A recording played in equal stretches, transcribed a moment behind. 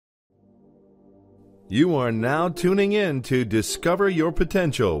You are now tuning in to Discover Your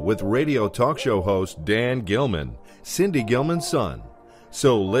Potential with radio talk show host Dan Gilman, Cindy Gilman's son.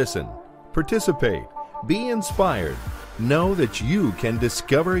 So listen, participate, be inspired, know that you can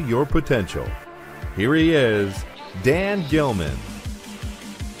discover your potential. Here he is, Dan Gilman.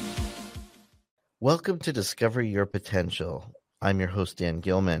 Welcome to Discover Your Potential. I'm your host, Dan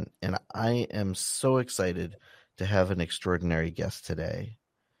Gilman, and I am so excited to have an extraordinary guest today.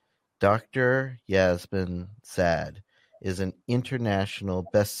 Dr. Yasmin Saad is an international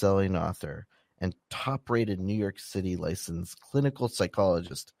best-selling author and top-rated New York City licensed clinical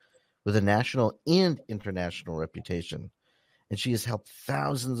psychologist with a national and international reputation. And she has helped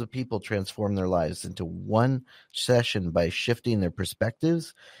thousands of people transform their lives into one session by shifting their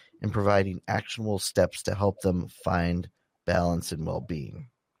perspectives and providing actionable steps to help them find balance and well-being.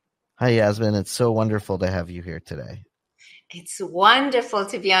 Hi, Yasmin. It's so wonderful to have you here today. It's wonderful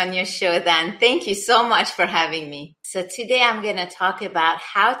to be on your show, Dan. Thank you so much for having me. So today I'm going to talk about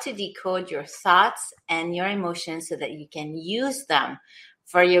how to decode your thoughts and your emotions so that you can use them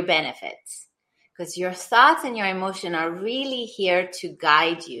for your benefits. Because your thoughts and your emotion are really here to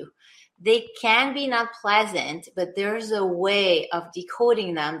guide you. They can be not pleasant, but there's a way of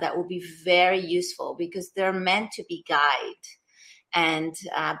decoding them that will be very useful because they're meant to be guide.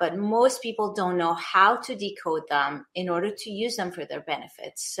 But most people don't know how to decode them in order to use them for their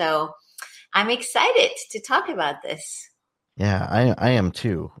benefits. So I'm excited to talk about this. Yeah, I am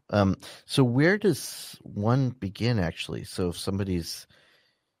too. So where does one begin actually? So if somebody's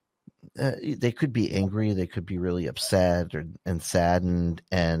they could be angry, they could be really upset and saddened,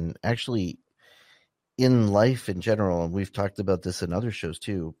 and actually in life in general, and we've talked about this in other shows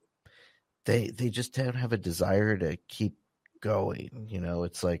too, they just don't have a desire to keep going. You know,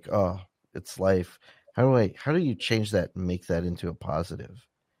 it's like, oh, it's life. How do you change that and make that into a positive?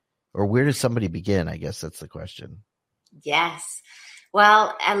 Or where does somebody begin? I guess that's the question. Yes.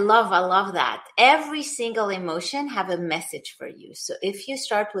 Well, I love that. Every single emotion have a message for you. So if you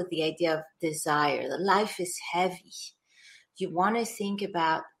start with the idea of desire, that life is heavy, you want to think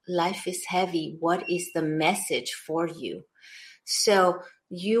about life is heavy. What is the message for you? So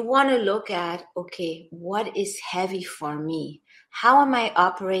you want to look at, okay, what is heavy for me? How am I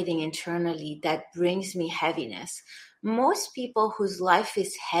operating internally that brings me heaviness? Most people whose life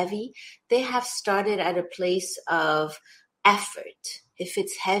is heavy, they have started at a place of effort. If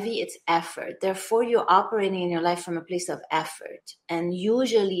it's heavy, it's effort. Therefore, you're operating in your life from a place of effort. And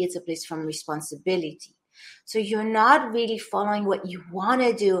usually it's a place from responsibility. So you're not really following what you want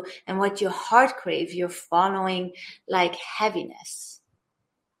to do and what your heart craves. You're following like heaviness.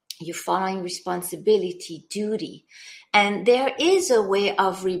 You're following responsibility, duty. And there is a way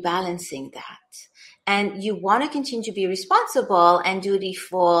of rebalancing that. And you want to continue to be responsible and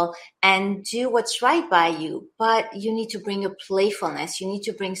dutiful and do what's right by you. But you need to bring a playfulness. You need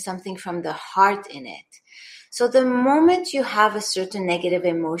to bring something from the heart in it. So the moment you have a certain negative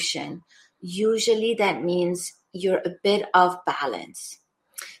emotion, usually that means you're a bit off balance.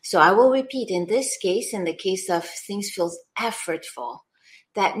 So I will repeat, in this case, in the case of things feels effortful,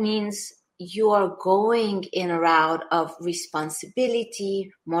 that means you are going in a route of responsibility,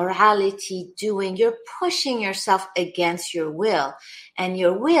 morality, doing. You're pushing yourself against your will. And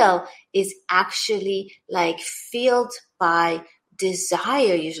your will is actually like filled by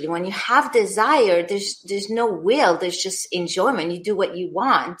desire. Usually when you have desire, there's no will. There's just enjoyment. You do what you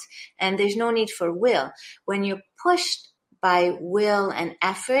want and there's no need for will. When you're pushed by will and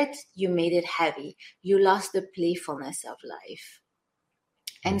effort, you made it heavy. You lost the playfulness of life.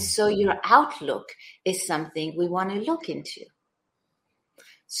 And so your outlook is something we want to look into.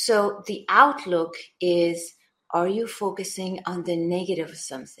 So the outlook is, are you focusing on the negative of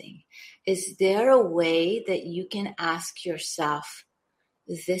something? Is there a way that you can ask yourself,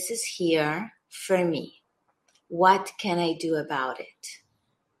 this is here for me. What can I do about it?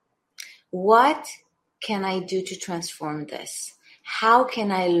 What can I do to transform this? How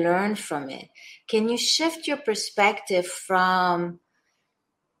can I learn from it? Can you shift your perspective from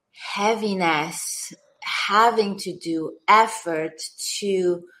heaviness, having to do effort,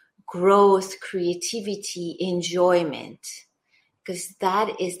 to growth, creativity, enjoyment? Because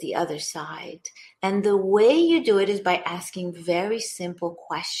that is the other side. And the way you do it is by asking very simple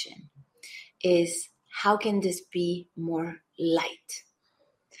question is, how can this be more light?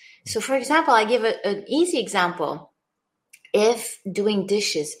 So for example, I give an easy example. If doing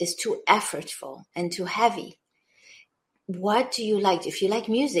dishes is too effortful and too heavy, what do you like? If you like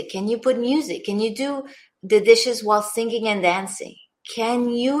music, can you put music? Can you do the dishes while singing and dancing? Can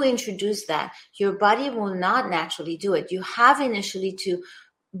you introduce that? Your body will not naturally do it. You have initially to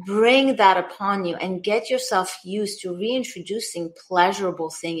bring that upon you and get yourself used to reintroducing pleasurable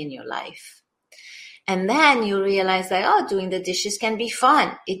thing in your life. And then you realize that, oh, doing the dishes can be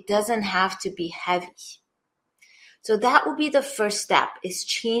fun. It doesn't have to be heavy. So that would be the first step, is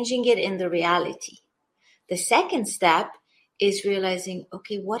changing it in the reality. The second step is realizing,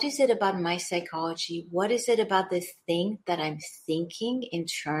 okay, what is it about my psychology? What is it about this thing that I'm thinking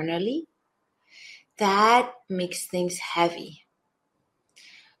internally that makes things heavy?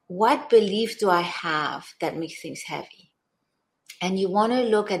 What belief do I have that makes things heavy? And you want to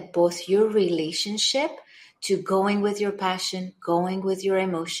look at both your relationship to going with your passion, going with your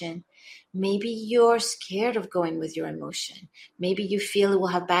emotion. Maybe you're scared of going with your emotion. Maybe you feel it will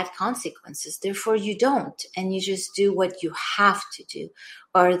have bad consequences. Therefore, you don't. And you just do what you have to do,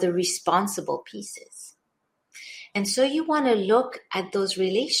 or the responsible pieces. And so you want to look at those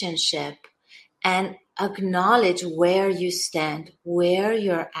relationships and acknowledge where you stand, where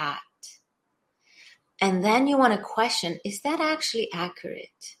you're at. And then you want to question, is that actually accurate?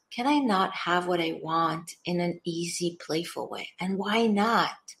 Can I not have what I want in an easy, playful way? And why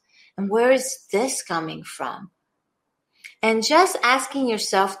not? And where is this coming from? And just asking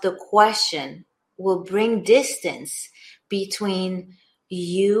yourself the question will bring distance between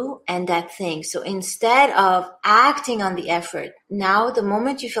you and that thing. So instead of acting on the effort, now the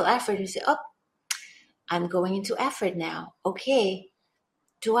moment you feel effort, you say, oh, I'm going into effort now. Okay,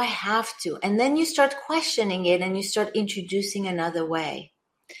 do I have to? And then you start questioning it and you start introducing another way.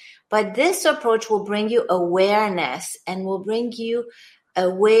 But this approach will bring you awareness and will bring you a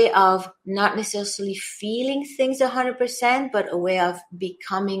way of not necessarily feeling things 100%, but a way of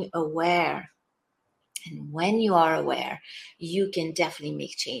becoming aware. And when you are aware, you can definitely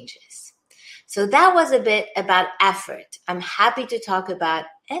make changes. So that was a bit about effort. I'm happy to talk about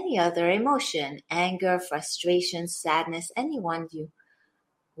any other emotion, anger, frustration, sadness, any one you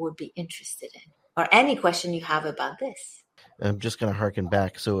would be interested in, or any question you have about this. I'm just going to harken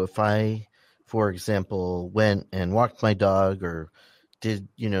back. So if I, for example, went and walked my dog or did,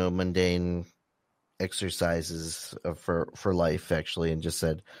 mundane exercises for life actually, and just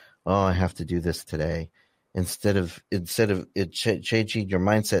said, oh, I have to do this today. Instead of it changing your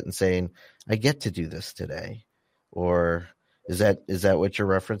mindset and saying, I get to do this today. Or is that what you're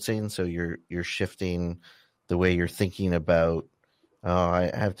referencing? So you're shifting the way you're thinking about, oh,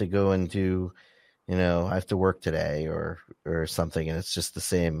 I have to go and do, I have to work today or something. And it's just the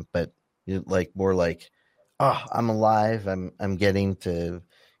same, but more like, oh, I'm alive. I'm getting to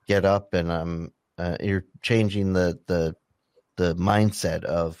get up, and you're changing the mindset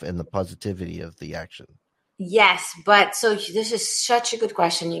of and the positivity of the action. Yes, but so this is such a good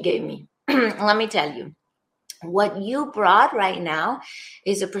question you gave me. Let me tell you, what you brought right now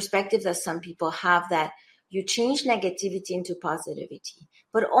is a perspective that some people have, that you change negativity into positivity,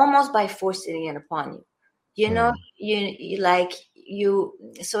 but almost by forcing it upon you.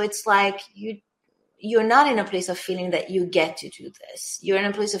 So it's like you're not in a place of feeling that you get to do this. You're in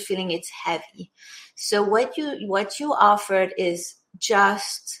a place of feeling it's heavy. So what you offered is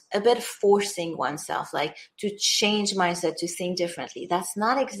just a bit of forcing oneself, like to change mindset, to think differently. That's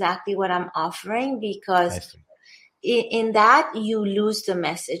not exactly what I'm offering, because in that you lose the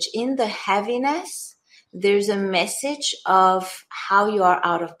message. In the heaviness, there's a message of how you are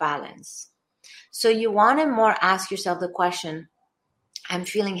out of balance. So you want to more ask yourself the question, I'm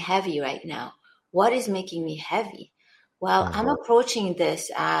feeling heavy right now. What is making me heavy? Well, I'm approaching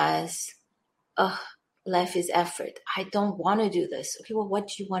this as, life is effort. I don't want to do this. Okay, well, what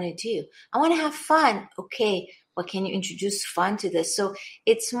do you want to do? I want to have fun. Okay, well, can you introduce fun to this? So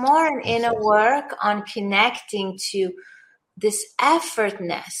it's more an inner work on connecting to this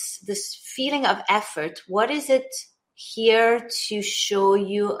effortness, this feeling of effort. What is it here to show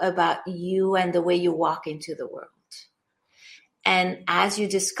you about you and the way you walk into the world? And as you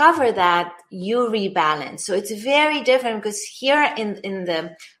discover that, you rebalance. So it's very different, because here in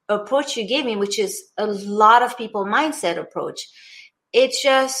the approach you gave me, which is a lot of people mindset approach, it's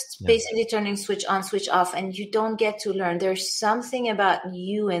just basically turning switch on, switch off, and you don't get to learn. There's something about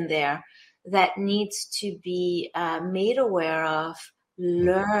you in there that needs to be made aware of,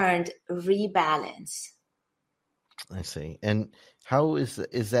 learned, rebalance. I see. And how is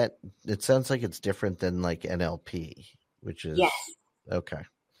that? It sounds like it's different than like NLP. Which is okay.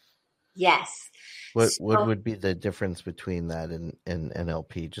 Yes. What would be the difference between that and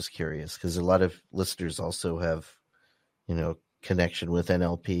NLP? Just curious, because a lot of listeners also have, connection with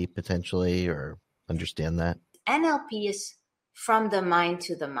NLP potentially, or understand that. NLP is from the mind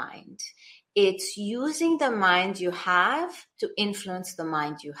to the mind. It's using the mind you have to influence the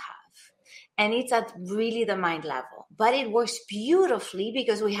mind you have. and it's at really the mind level. But it works beautifully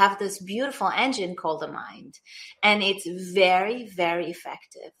because we have this beautiful engine called the mind, and it's very, very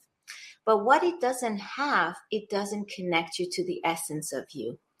effective. But what it doesn't have, it doesn't connect you to the essence of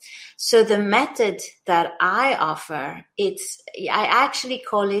you. So the method that I offer, I actually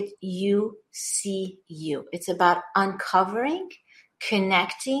call it You See You. It's about uncovering,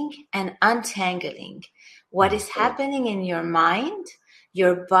 connecting, and untangling what is happening in your mind,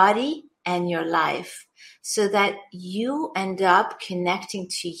 your body, and your life, so that you end up connecting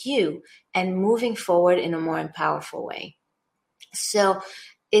to you and moving forward in a more powerful way. So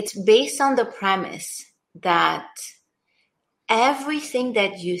it's based on the premise that everything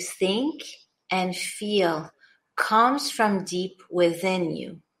that you think and feel comes from deep within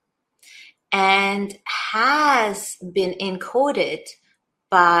you and has been encoded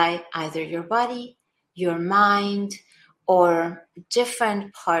by either your body, your mind, or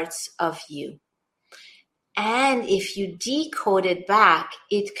different parts of you. And if you decode it back,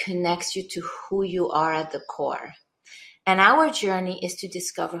 it connects you to who you are at the core. And our journey is to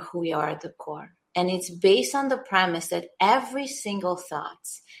discover who we are at the core. And it's based on the premise that every single thought,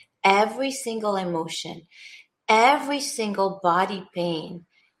 every single emotion, every single body pain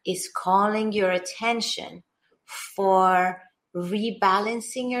is calling your attention for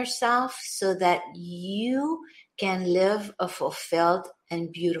rebalancing yourself so that you can live a fulfilled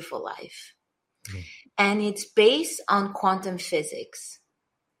and beautiful life. Mm. And it's based on quantum physics.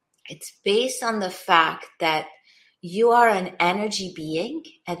 It's based on the fact that you are an energy being,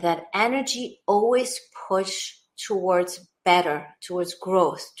 and that energy always push towards better, towards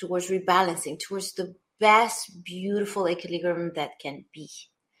growth, towards rebalancing, towards the best, beautiful equilibrium that can be.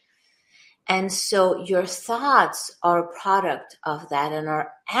 And so your thoughts are a product of that and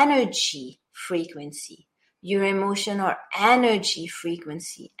are energy frequency. Your emotion are energy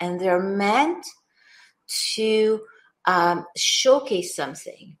frequency, and they're meant to showcase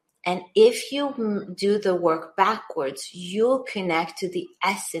something. And if you do the work backwards, you'll connect to the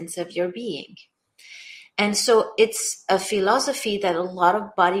essence of your being. And so it's a philosophy that a lot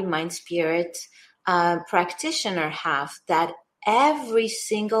of body, mind, spirit practitioners have, that every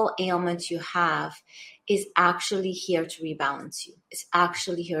single ailment you have is actually here to rebalance you. It's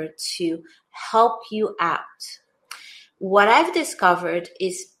actually here to help you out. What I've discovered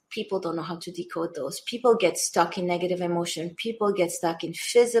is people don't know how to decode those. People get stuck in negative emotion. People get stuck in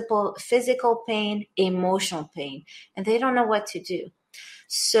physical pain, emotional pain, and they don't know what to do.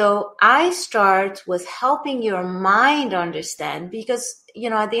 So I start with helping your mind understand, because,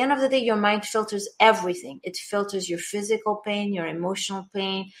 at the end of the day, your mind filters everything. It filters your physical pain, your emotional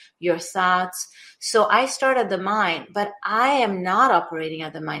pain, your thoughts. So I start at the mind, but I am not operating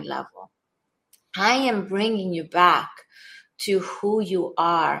at the mind level. I am bringing you back to who you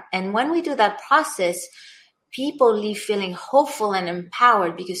are. And when we do that process, people leave feeling hopeful and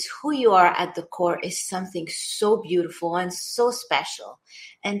empowered, because who you are at the core is something so beautiful and so special.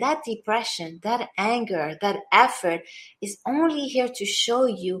 And that depression, that anger, that effort is only here to show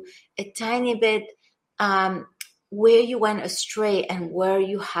you a tiny bit where you went astray and where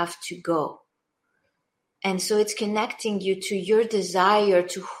you have to go. And so it's connecting you to your desire,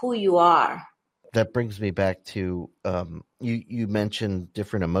 to who you are. That brings me back to you mentioned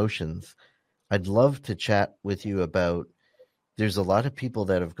different emotions. I'd love to chat with you about, there's a lot of people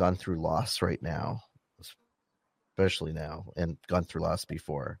that have gone through loss right now, especially now, and gone through loss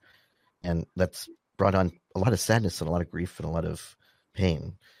before. And that's brought on a lot of sadness and a lot of grief and a lot of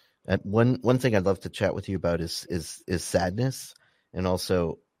pain. And one thing I'd love to chat with you about is sadness. And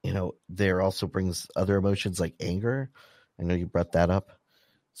also, there also brings other emotions like anger. I know you brought that up.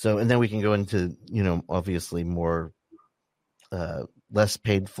 So, and then we can go into, obviously more less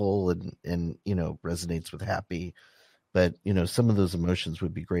painful and resonates with happy. But, some of those emotions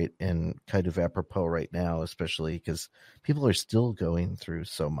would be great and kind of apropos right now, especially because people are still going through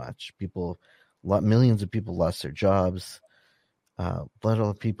so much. Millions of people lost their jobs. A lot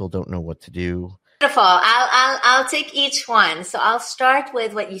of people don't know what to do. Beautiful. I'll take each one. So I'll start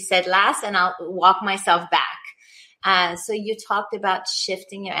with what you said last, and I'll walk myself back. So you talked about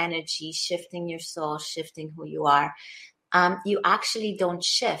shifting your energy, shifting your soul, shifting who you are. You actually don't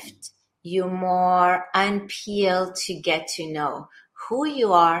shift. You more unpeel to get to know. Who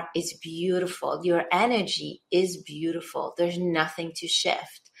you are is beautiful. Your energy is beautiful. There's nothing to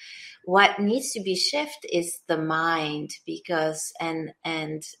shift. What needs to be shifted is the mind, because and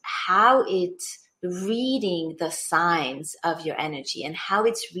how it's reading the signs of your energy, and how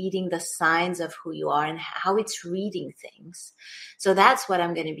it's reading the signs of who you are, and how it's reading things. So that's what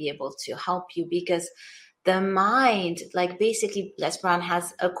I'm going to be able to help you, because The mind, like basically Les Brown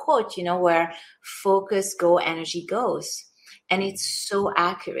has a quote, where focus go, energy goes. And it's so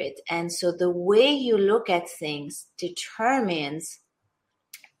accurate. And so the way you look at things determines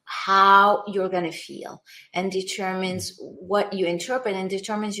how you're going to feel, and determines what you interpret, and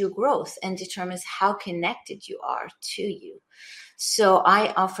determines your growth, and determines how connected you are to you. So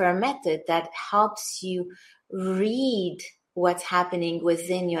I offer a method that helps you read what's happening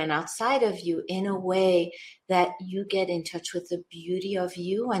within you and outside of you in a way that you get in touch with the beauty of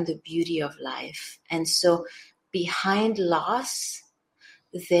you and the beauty of life. And so behind loss,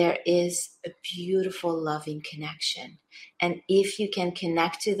 there is a beautiful, loving connection. And if you can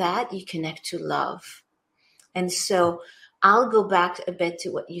connect to that, you connect to love. And so I'll go back a bit to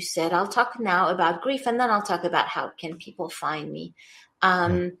what you said. I'll talk now about grief, and then I'll talk about how can people find me.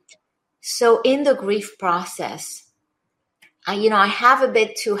 So in the grief process, I have a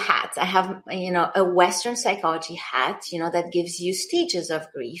bit two hats. I have, a Western psychology hat, that gives you stages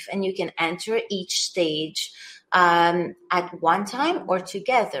of grief, and you can enter each stage at one time or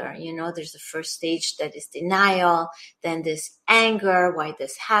together. There's the first stage that is denial, then this anger, why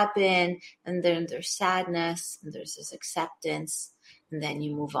this happened, and then there's sadness, and there's this acceptance, and then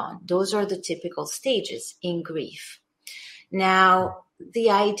you move on. Those are the typical stages in grief. Now,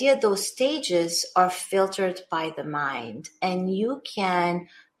 the idea those stages are filtered by the mind, and you can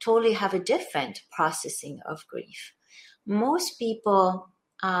totally have a different processing of grief. Most people,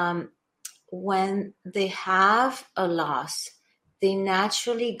 when they have a loss, they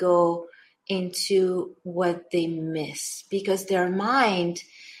naturally go into what they miss, because their mind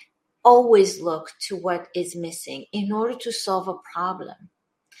always looks to what is missing in order to solve a problem.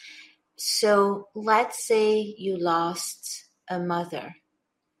 So let's say you lost a mother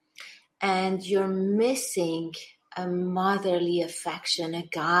and you're missing a motherly affection, a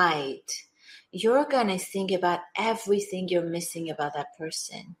guide. You're going to think about everything you're missing about that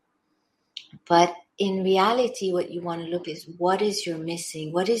person. But in reality, what you want to look is, what is you're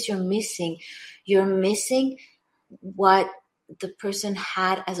missing? What is you're missing? You're missing what the person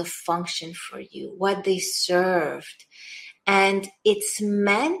had as a function for you, what they served. And it's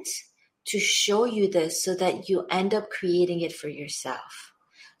meant to show you this so that you end up creating it for yourself.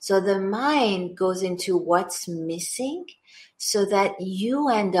 So the mind goes into what's missing so that you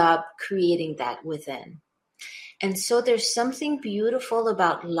end up creating that within. And so there's something beautiful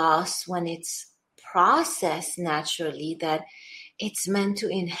about loss when it's processed naturally, that it's meant to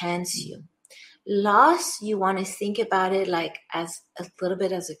enhance you. Loss, you want to think about it like as a little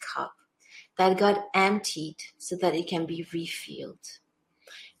bit as a cup that got emptied so that it can be refilled.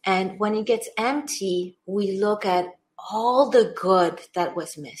 And when it gets empty, we look at all the good that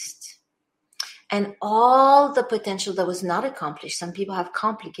was missed and all the potential that was not accomplished. Some people have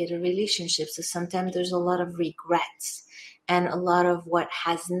complicated relationships, so sometimes there's a lot of regrets and a lot of what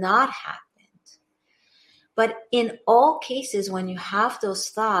has not happened. But in all cases, when you have those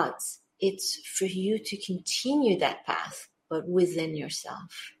thoughts, it's for you to continue that path, but within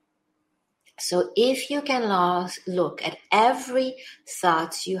yourself. So if you can look at every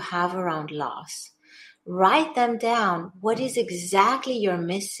thought you have around loss, write them down. What is exactly you're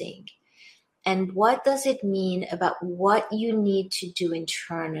missing? And what does it mean about what you need to do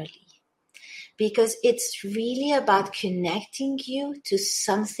internally? Because it's really about connecting you to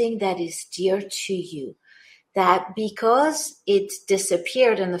something that is dear to you. That because it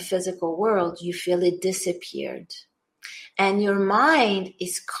disappeared in the physical world, you feel it disappeared. And your mind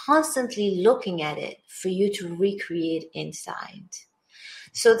is constantly looking at it for you to recreate inside.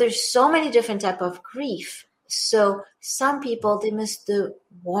 So there's so many different types of grief. So some people, they miss the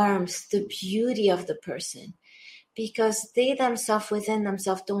warmth, the beauty of the person, because they themselves, within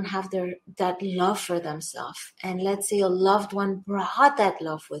themselves, don't have that love for themselves. And let's say a loved one brought that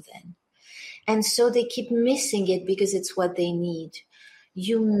love within. And so they keep missing it because it's what they need.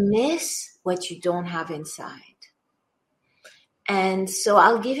 You miss what you don't have inside. And so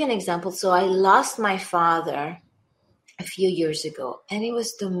I'll give you an example. So I lost my father a few years ago, and it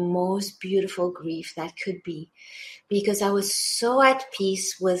was the most beautiful grief that could be, because I was so at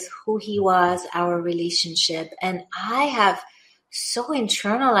peace with who he was, our relationship, and I have so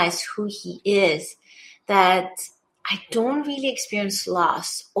internalized who he is that I don't really experience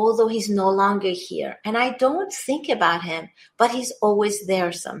loss, although he's no longer here. And I don't think about him, but he's always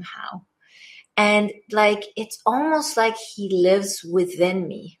there somehow. And it's almost like he lives within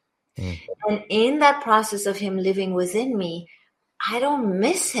me. Mm. And in that process of him living within me, I don't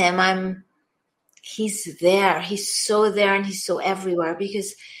miss him. He's there. He's so there, and he's so everywhere,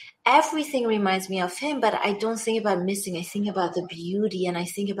 because everything reminds me of him, but I don't think about missing. I think about the beauty, and I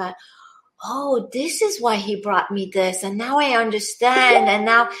think about, oh, this is why he brought me this. And now I understand.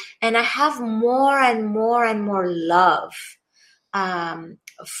 And I have more and more and more love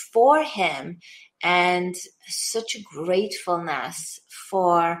for him, and such a gratefulness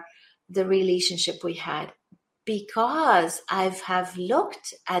for the relationship we had, because I have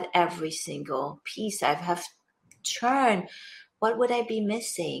looked at every single piece. I have turned, what would I be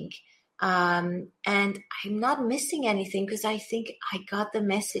missing? And I'm not missing anything, because I think I got the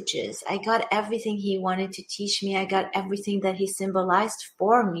messages. I got everything he wanted to teach me. I got everything that he symbolized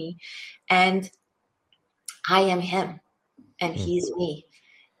for me. And I am him and he's me.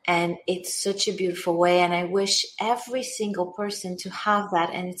 And it's such a beautiful way. And I wish every single person to have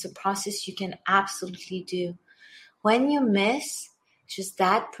that. And it's a process you can absolutely do. When you miss, just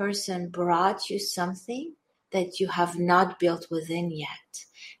that person brought you something that you have not built within yet.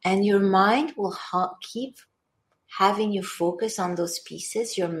 And your mind will keep having you focus on those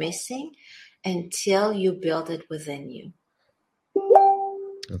pieces you're missing until you build it within you.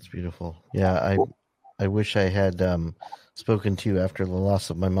 That's beautiful. Yeah, I wish I had spoken to you after the loss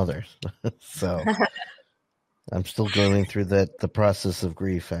of my mother. So I'm still going through the process of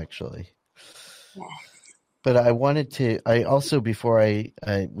grief, actually. Yes. But I wanted to, I also, before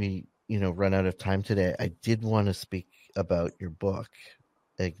we run out of time today, I did want to speak about your book,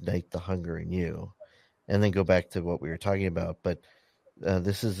 Ignite the Hunger in You, and then go back to what we were talking about. But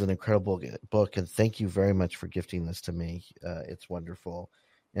this is an incredible book, and thank you very much for gifting this to me. It's wonderful.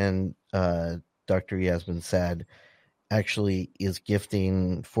 And Dr. Yasmin Sad actually is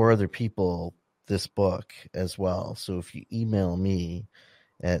gifting 4 other people this book as well. So if you email me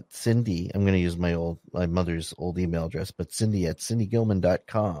at Cindy, I'm going to use my mother's old email address, but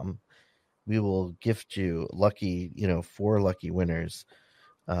Cindy@cindygilman.com, we will gift you 4 lucky winners,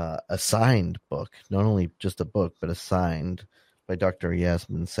 a signed book, not only just a book, but a signed by Dr.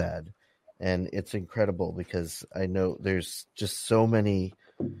 Yasmin Sad. And it's incredible because I know there's just so many.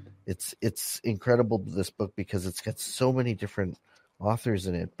 It's incredible, this book, because it's got so many different authors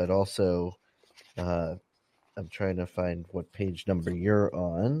in it, but also I'm trying to find what page number you're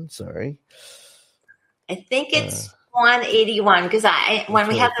on. Sorry. I think it's 181, because when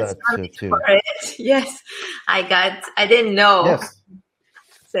we had this yes, I didn't know. Yes.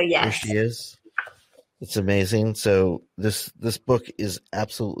 So yes. There she is. It's amazing. So this book is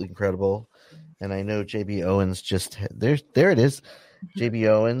absolutely incredible. And I know JB Owens there it is. JB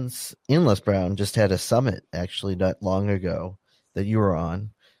Owens in Les Brown just had a summit actually not long ago that you were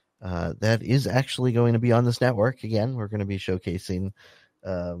on. That is actually going to be on this network again. We're going to be showcasing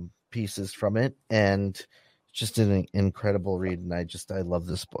pieces from it, and just an incredible read. And I love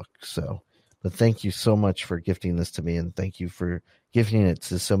this book. So, but thank you so much for gifting this to me, and thank you for gifting it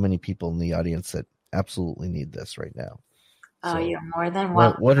to so many people in the audience that absolutely need this right now. Oh, so, you're more than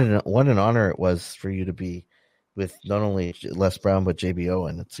welcome. What an honor it was for you to be with not only Les Brown but JB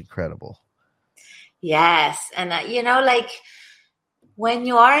Owen. It's incredible. Yes, and when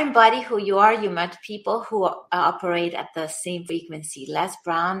you are embody who you are, you met people who operate at the same frequency. Les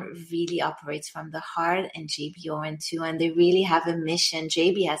Brown really operates from the heart, and JB Owen too, and they really have a mission.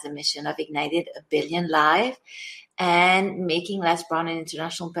 JB has a mission of igniting 1 billion lives and making Les Brown an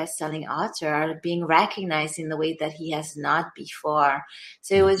international best-selling author, being recognized in the way that he has not before.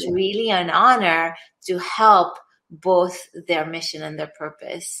 So it was really an honor to help both their mission and their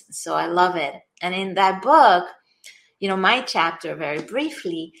purpose. So I love it. And in that book, my chapter, very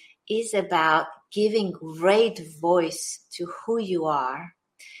briefly, is about giving great voice to who you are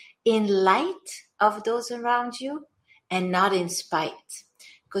in light of those around you and not in spite.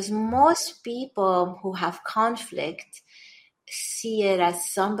 Because most people who have conflict see it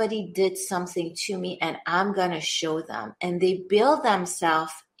as somebody did something to me and I'm going to show them. And they build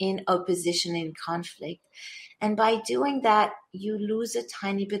themselves in opposition, in conflict. And by doing that, you lose a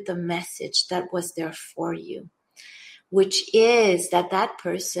tiny bit the message that was there for you, which is that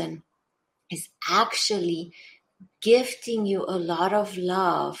person is actually gifting you a lot of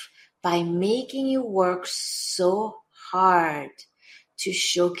love by making you work so hard to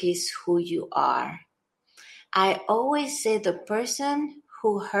showcase who you are. I always say the person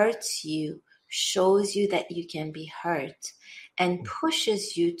who hurts you shows you that you can be hurt and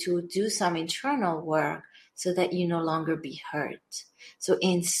pushes you to do some internal work so that you no longer be hurt. So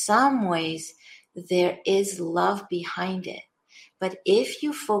in some ways, there is love behind it. But if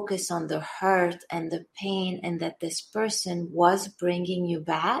you focus on the hurt and the pain and that this person was bringing you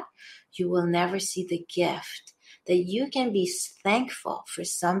back, you will never see the gift. That you can be thankful for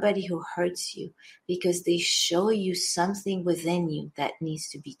somebody who hurts you because they show you something within you that needs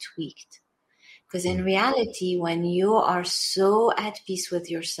to be tweaked. Because in reality, when you are so at peace with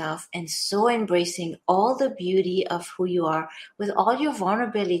yourself and so embracing all the beauty of who you are, with all your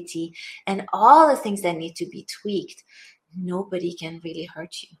vulnerability and all the things that need to be tweaked, nobody can really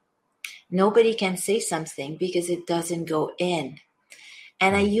hurt you. Nobody can say something because it doesn't go in.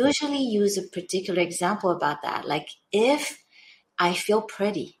 And I usually use a particular example about that. Like if I feel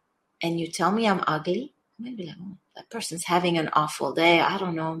pretty and you tell me I'm ugly, I might be like, oh, that person's having an awful day. I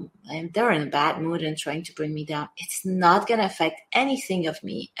don't know. They're in a bad mood and trying to bring me down. It's not going to affect anything of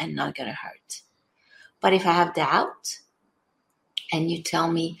me and not going to hurt. But if I have doubt and you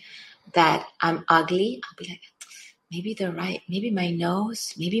tell me that I'm ugly, I'll be like, maybe they're right. Maybe my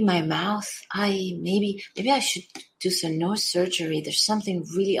nose, maybe my mouth. Maybe I should do some nose surgery. There's something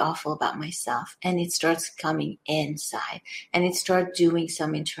really awful about myself. And it starts coming inside and it starts doing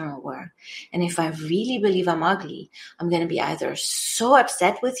some internal work. And if I really believe I'm ugly, I'm going to be either so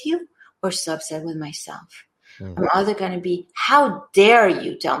upset with you or so upset with myself. I'm either going to be, how dare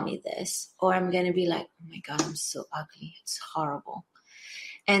you tell me this? Or I'm going to be like, oh my God, I'm so ugly. It's horrible.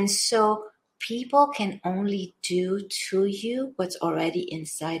 And so people can only do to you what's already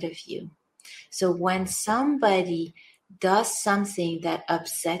inside of you. So when somebody does something that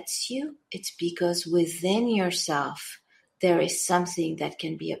upsets you, it's because within yourself, there is something that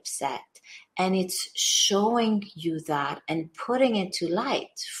can be upset. And it's showing you that and putting it to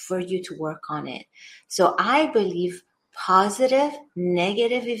light for you to work on it. So I believe positive,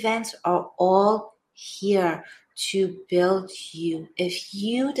 negative events are all here to build you if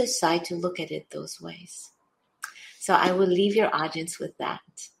you decide to look at it those ways. So I will leave your audience with that.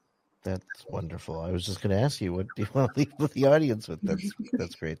 That's wonderful. I was just going to ask you, what do you want to leave with the audience with?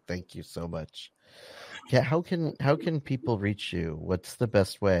 That's great. Thank you so much. Yeah, how can people reach you? What's the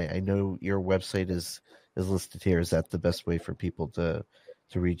best way? I know your website is listed here. Is that the best way for people to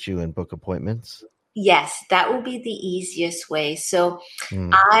reach you and book appointments? Yes, that will be the easiest way. So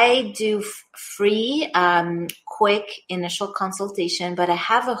I do free, quick initial consultation, but I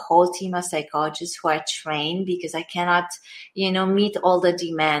have a whole team of psychologists who I train because I cannot, meet all the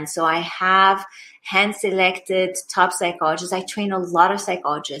demands. So I have hand-selected top psychologists. I train a lot of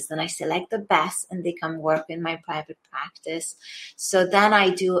psychologists and I select the best and they come work in my private practice. So then I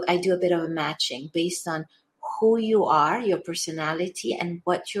do a bit of a matching based on who you are, your personality, and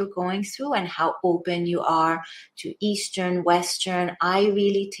what you're going through and how open you are to Eastern, Western. I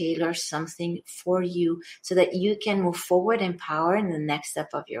really tailor something for you so that you can move forward in power in the next step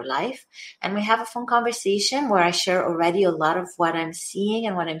of your life. And we have a phone conversation where I share already a lot of what I'm seeing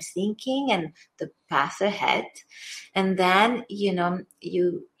and what I'm thinking and the path ahead. And then,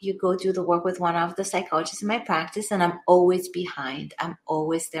 you go do the work with one of the psychologists in my practice, and I'm always behind. I'm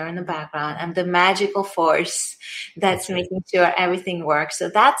always there in the background. I'm the magical force that's making sure everything works. So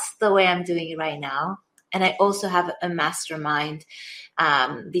that's the way I'm doing it right now. And I also have a mastermind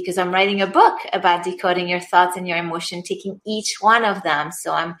because I'm writing a book about decoding your thoughts and your emotion, taking each one of them.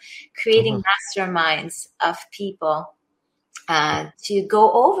 So I'm creating masterminds of people to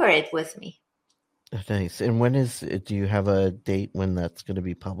go over it with me. Nice. And do you have a date when that's going to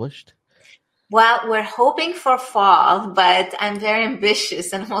be published? Well, we're hoping for fall, but I'm very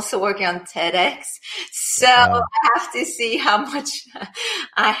ambitious and I'm also working on TEDx. So I have to see how much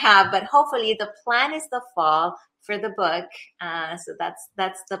I have, but hopefully the plan is the fall for the book. So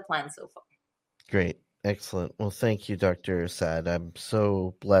that's the plan so far. Great. Excellent. Well, thank you, Dr. Saad. I'm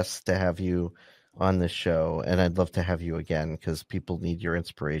so blessed to have you on this show, and I'd love to have you again because people need your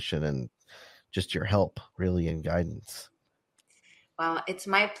inspiration and just your help, really, and guidance. Well, it's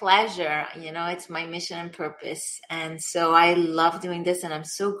my pleasure. It's my mission and purpose. And so I love doing this, and I'm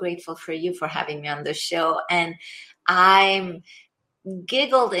so grateful for you for having me on the show. And I'm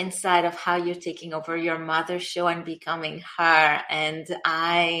giggled inside of how you're taking over your mother's show and becoming her. And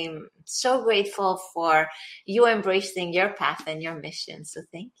I'm so grateful for you embracing your path and your mission. So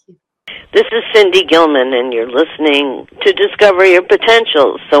thank you. This is Cindy Gilman, and you're listening to Discover Your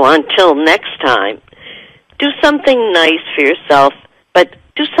Potential. So until next time, do something nice for yourself, but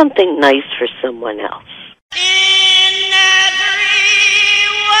do something nice for someone else. In every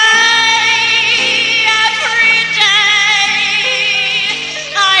way, every day,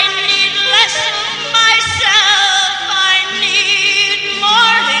 I need less of myself, I need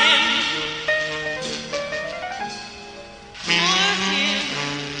more him.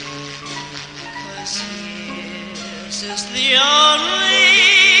 'Cause his is the only